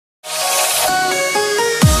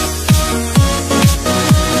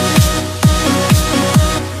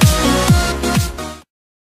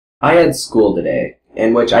I had school today,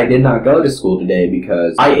 in which I did not go to school today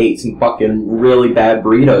because I ate some fucking really bad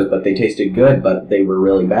burritos, but they tasted good, but they were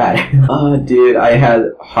really bad. Dude, I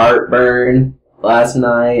had heartburn last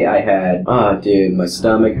night. Dude, my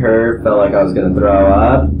stomach hurt, felt like I was gonna throw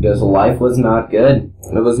up. Just life was not good.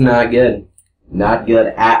 It was not good. Not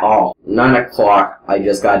good at all. 9 o'clock, I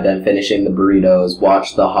just got done finishing the burritos,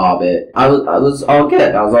 watched The Hobbit. I was all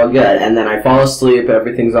good. I was all good. And then I fall asleep,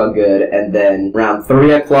 everything's all good. And then around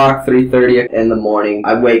 3 o'clock, 3:30 in the morning,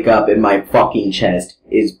 I wake up and my fucking chest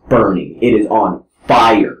is burning. It is on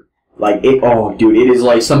fire. Like, oh dude, it is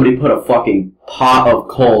like somebody put a fucking pot of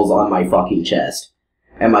coals on my fucking chest.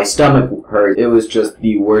 And my stomach hurt. It was just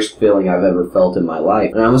the worst feeling I've ever felt in my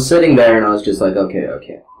life. And I was sitting there and I was just like,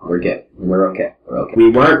 okay. We're good. We're okay. We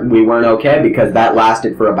weren't okay because that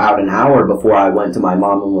lasted for about an hour before I went to my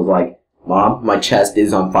mom and was like, Mom, my chest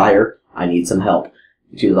is on fire. I need some help.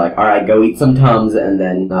 She was like, alright, go eat some Tums and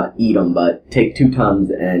then, not eat them, but take 2 Tums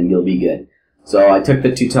and you'll be good. So I took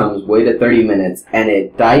the 2 Tums, waited 30 minutes, and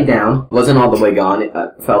it died down. Wasn't all the way gone. I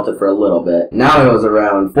felt it for a little bit. Now it was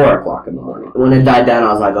around 4 o'clock in the morning. When it died down,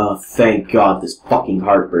 I was like, oh, thank God, this fucking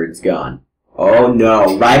heartburn's gone. Oh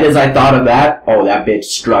no, right as I thought of that, oh, that bitch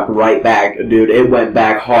struck right back. Dude, it went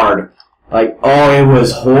back hard. Like, oh, it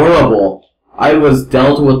was horrible. I was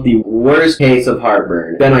dealt with the worst case of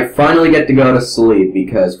heartburn. Then I finally get to go to sleep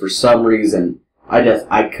because for some reason, I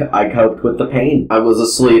coped with the pain. I was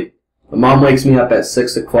asleep. My mom wakes me up at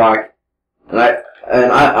 6 o'clock, and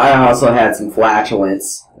I also had some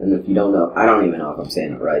flatulence. And if you don't know, I don't even know if I'm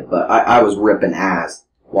saying it right, but I was ripping ass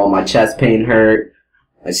while my chest pain hurt.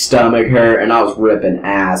 My stomach hurt, and I was ripping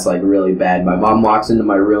ass, like, really bad. My mom walks into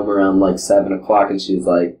my room around, like, 7 o'clock, and she's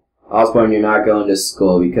like, Osborne, you're not going to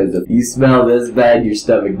school, because if you smell this bad, your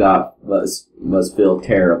stomach must feel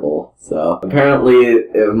terrible. So, apparently,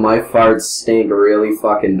 if my farts stink really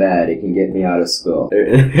fucking bad, it can get me out of school.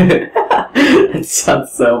 It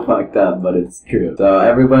sounds so fucked up, but it's true. So,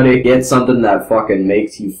 everybody, get something that fucking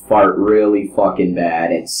makes you fart really fucking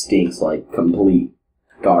bad and stinks like complete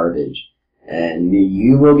garbage. And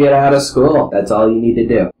you will get out of school. That's all you need to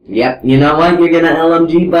do. Yep, you know what? You're gonna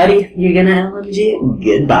LMG, buddy. You're gonna LMG.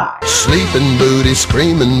 Goodbye. Sleeping booty,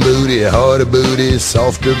 screaming booty, harder booty,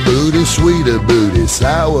 softer booty, sweeter booty,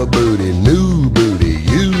 sour booty, new booty,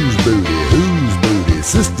 used booty, whose booty,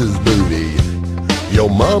 sister's booty, your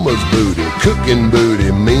mama's booty, cooking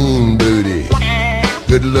booty, mean booty.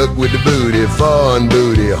 Good luck with the booty, foreign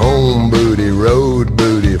booty, home booty, road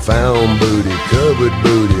booty, found booty, covered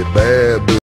booty, bad booty.